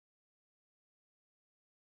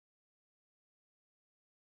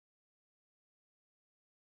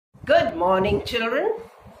Good morning, children.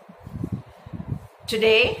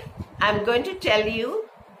 Today I'm going to tell you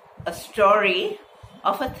a story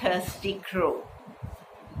of a thirsty crow.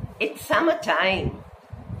 It's summertime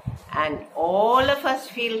and all of us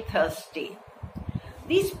feel thirsty.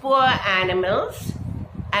 These poor animals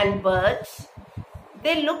and birds,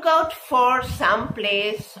 they look out for some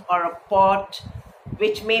place or a pot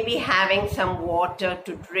which may be having some water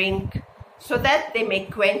to drink so that they may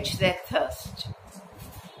quench their thirst.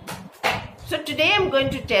 So today I'm going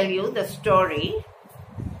to tell you the story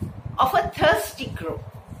of a thirsty crow.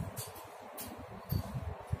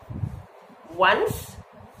 Once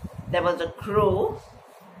there was a crow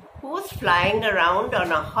who was flying around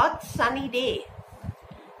on a hot sunny day.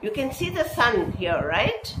 You can see the sun here,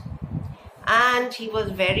 right? And he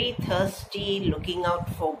was very thirsty, looking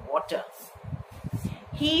out for water.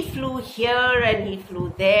 He flew here and he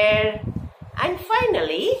flew there, and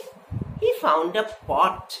finally he found a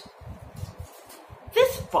pot.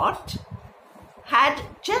 This pot had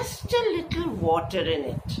just a little water in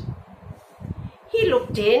it. He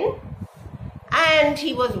looked in and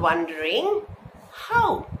he was wondering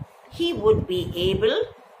how he would be able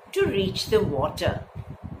to reach the water.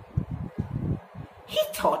 He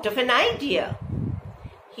thought of an idea.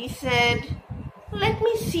 He said, "Let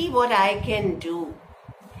me see what I can do."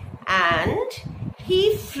 And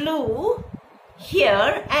he flew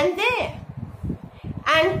here and there.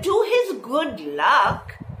 And to his good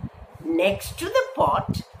luck, next to the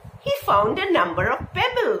pot, he found a number of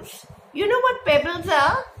pebbles. You know what pebbles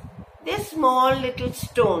are? They're small little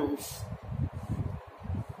stones.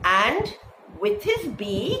 And with his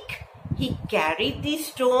beak, he carried these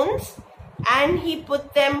stones and he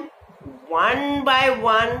put them one by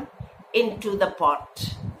one into the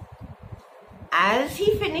pot. As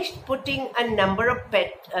he finished putting a number of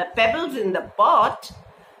pebbles in the pot,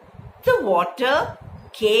 the water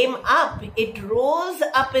came up. It rose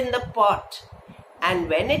up in the pot. And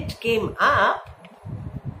when it came up,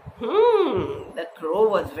 the crow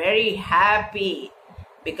was very happy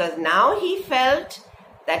because now he felt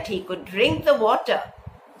that he could drink the water.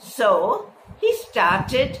 So he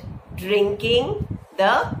started drinking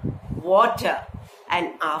the water.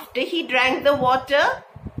 And after he drank the water,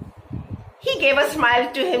 he gave a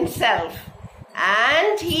smile to himself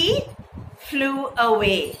and he flew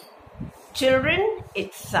away. Children,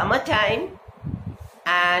 it's summertime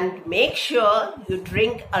and make sure you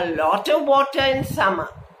drink a lot of water in summer,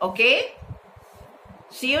 okay?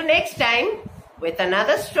 See you next time with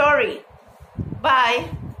another story. Bye.